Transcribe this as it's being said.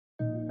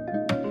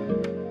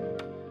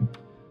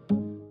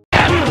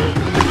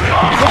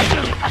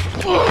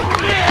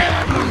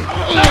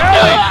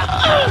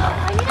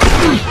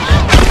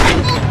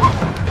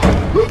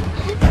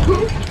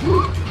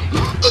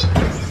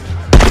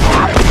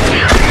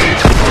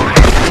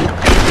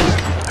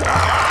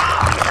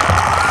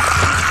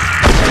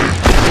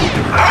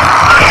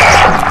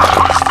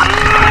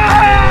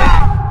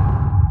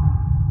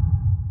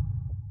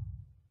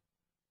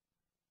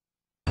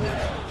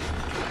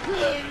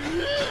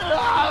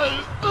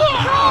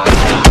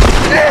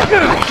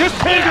Just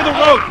hang to the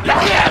rope!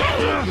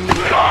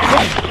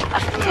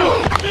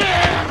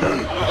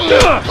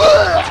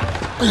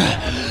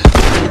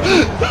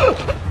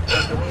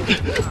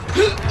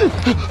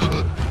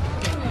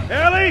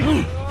 Ellie!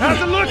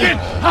 How's it looking?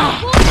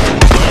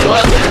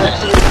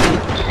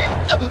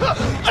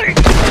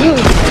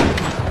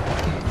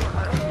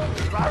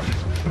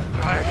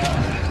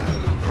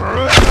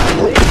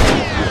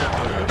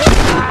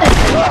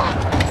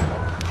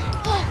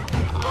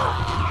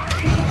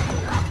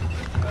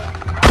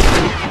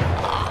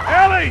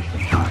 Ellie!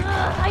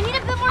 I need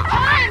a bit more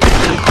time!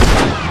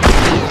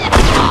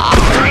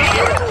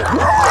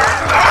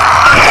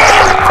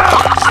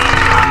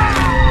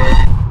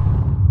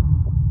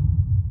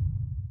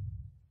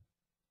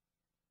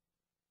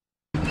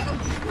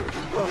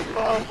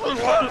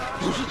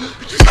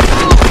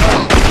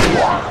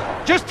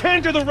 Just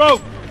hang to the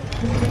rope!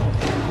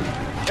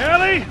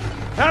 Ellie!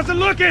 How's it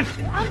looking?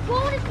 I'm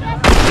going as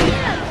fast as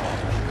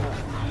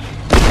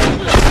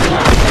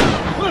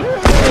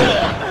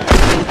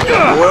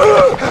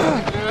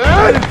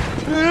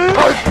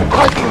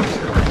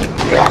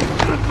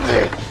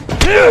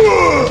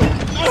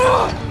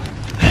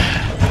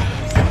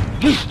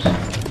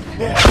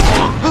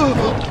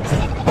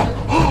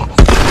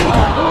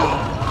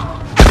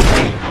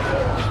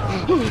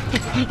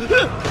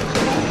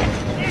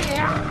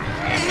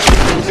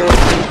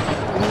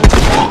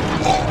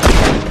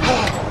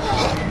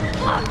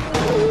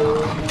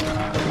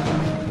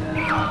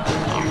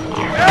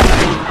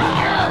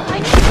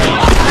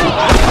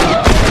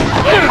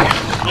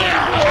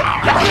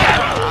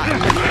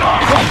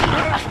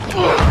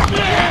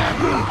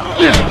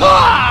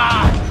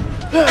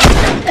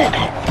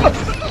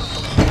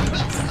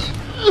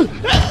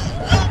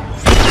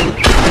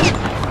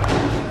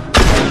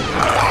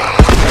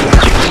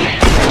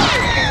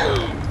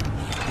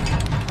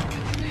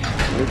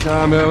Good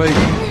time, Ellie.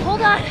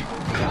 Hold on.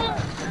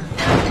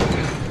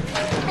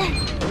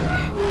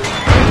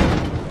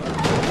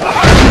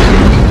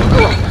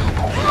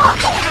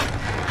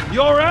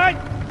 You all right?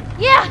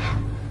 Yeah.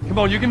 Come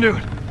on, you can do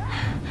it.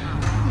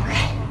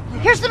 Okay.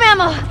 Here's some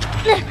ammo.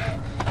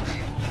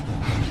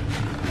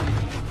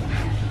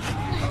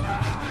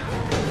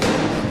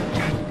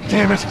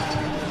 Damn it.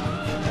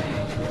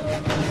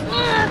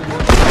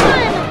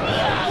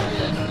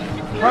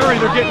 Hurry,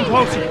 they're getting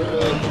closer.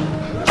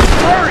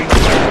 Hurry!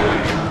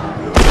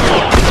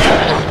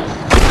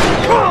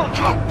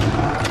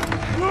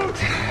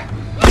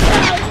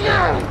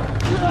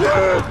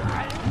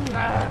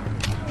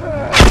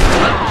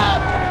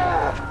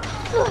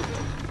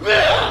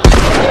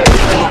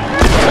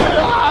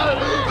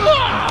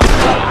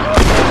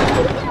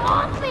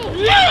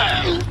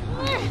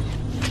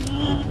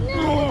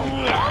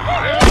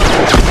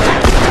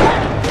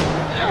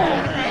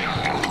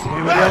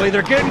 Damn it, Ellie,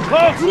 they're getting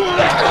close!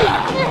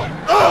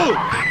 Oh!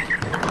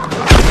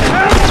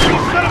 You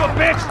son of a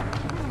bitch!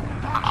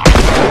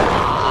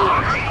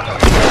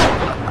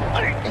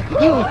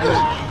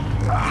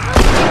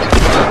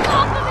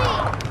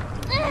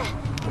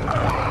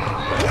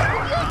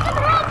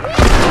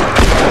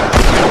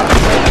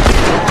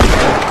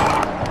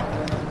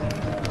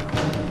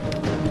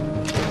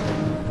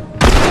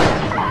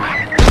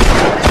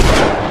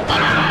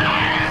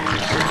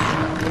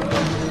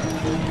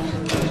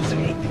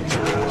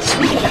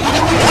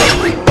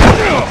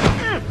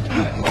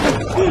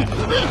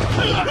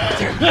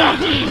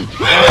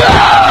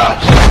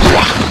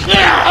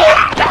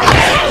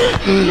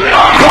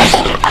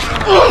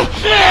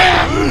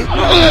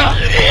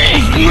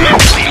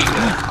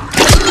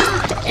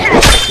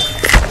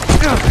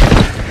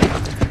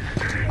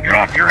 Get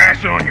off your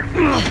ass on your...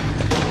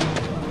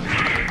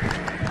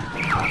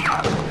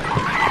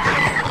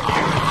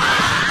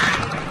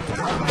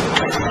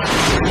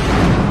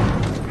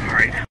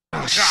 Alright.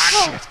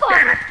 God.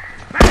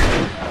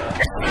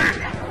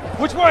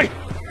 Which way?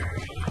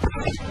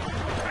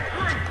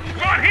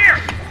 Come on, here!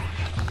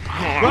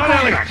 Run,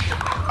 Ellie!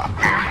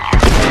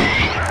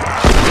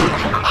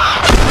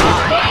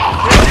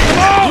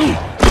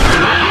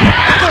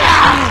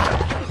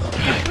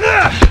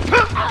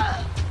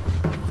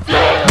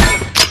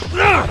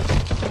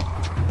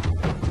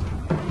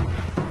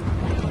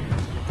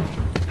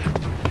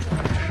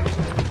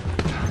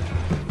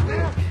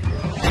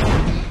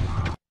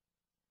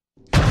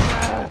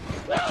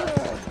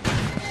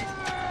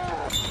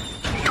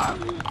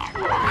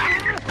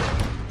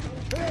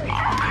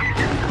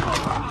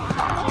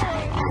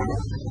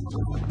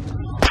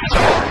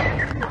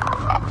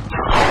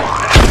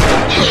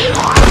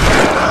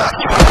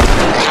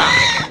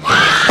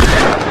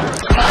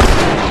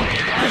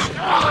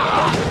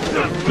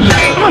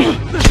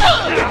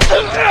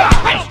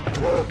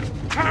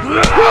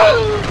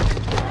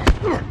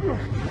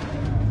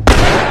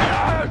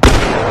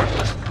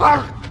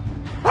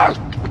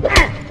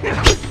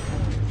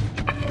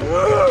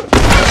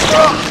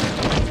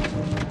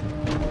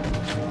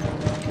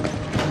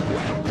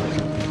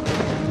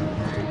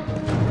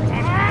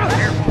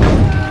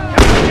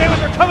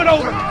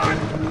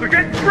 They're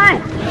getting through!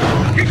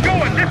 Keep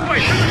going, this way,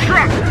 to the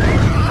truck!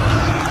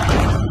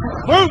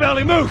 Move,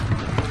 Ellie, move!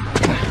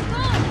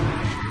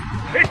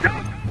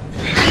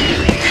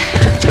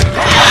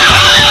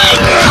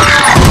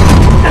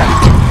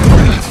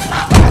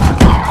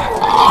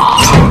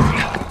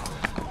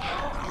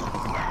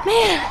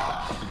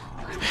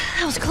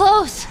 That was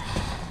close.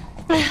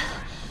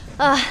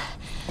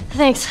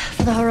 Thanks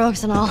for the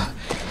heroics and all.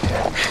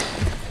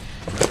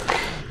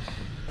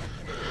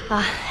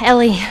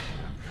 Ellie.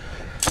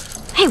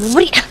 Hey, what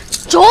are you...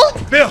 Joel?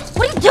 Bill! What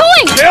are you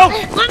doing? Bill!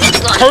 Let me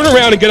go. Turn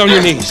around and get on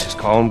your knees. Just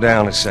calm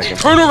down a second.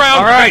 Turn around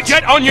All right. and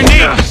get on your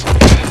knees.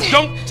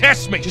 Don't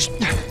test me. Just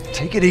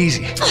Take it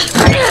easy.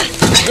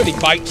 any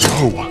bites.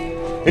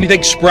 Oh.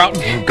 Anything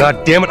sprouting? Oh,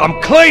 God damn it,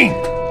 I'm clean!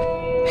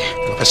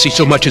 If I see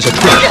so much as a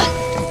twig.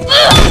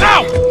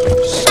 Ow!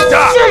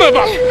 Stop! Son of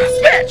a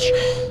bitch!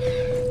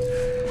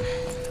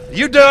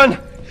 You done?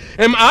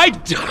 Am I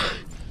done?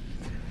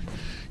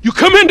 You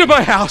come into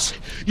my house,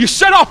 you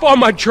set off all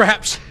my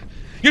traps,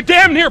 you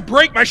damn near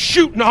break my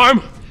shooting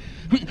arm.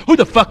 Who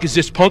the fuck is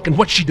this punk and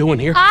what's she doing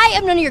here? I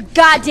am none of your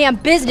goddamn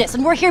business,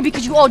 and we're here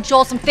because you owe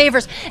Joel some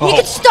favors. And you Oh.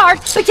 can start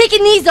by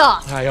taking these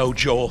off. I owe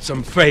Joel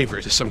some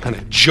favors. Is some kind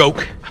of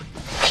joke?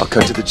 I'll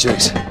cut to the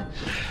chase.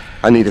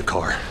 I need a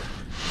car.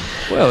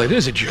 Well, it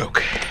is a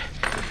joke.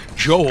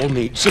 Joel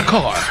needs a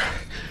car.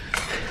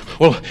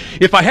 Well,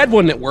 if I had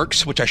one that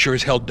works, which I sure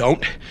as hell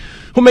don't,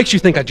 what makes you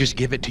think I'd just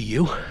give it to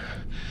you?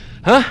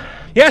 Huh?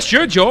 Yeah,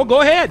 sure, Joel,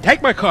 go ahead.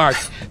 Take my car.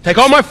 Take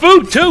all my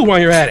food, too, while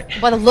you're at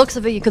it. By the looks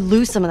of it, you could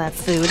lose some of that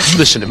food. You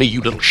listen to me,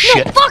 you little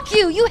shit. No, fuck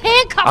you! You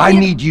handcuffed me! I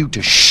need you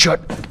to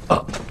shut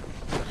up.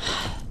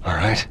 All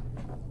right?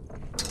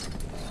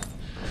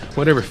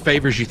 Whatever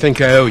favors you think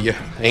I owe you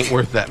ain't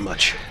worth that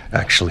much.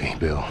 Actually,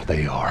 Bill,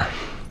 they are.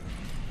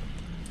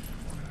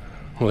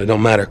 Well, it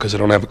don't matter, because I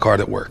don't have a car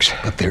that works.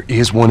 But there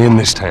is one in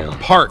this town.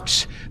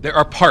 Parts. There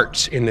are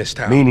parts in this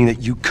town. Meaning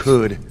that you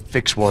could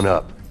fix one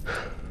up.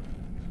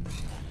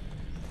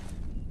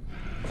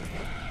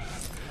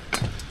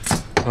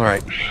 All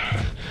right.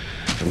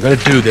 If I'm gonna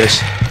do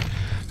this,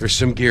 there's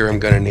some gear I'm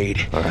gonna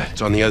need. All right.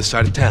 It's on the other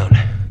side of town.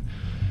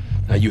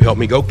 Now you help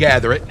me go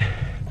gather it,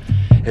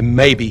 and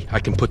maybe I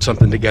can put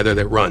something together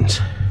that runs.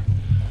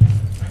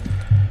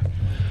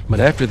 But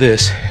after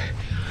this,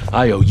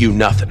 I owe you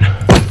nothing.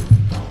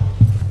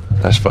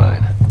 That's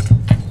fine.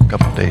 A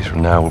couple of days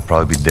from now, we'll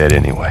probably be dead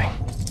anyway.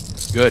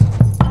 Good.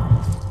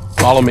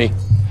 Follow me.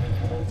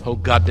 Whole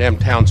goddamn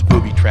town's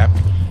booby trapped.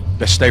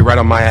 Best stay right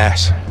on my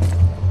ass.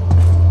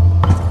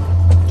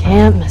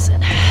 Can't miss it.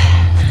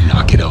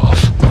 Knock it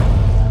off.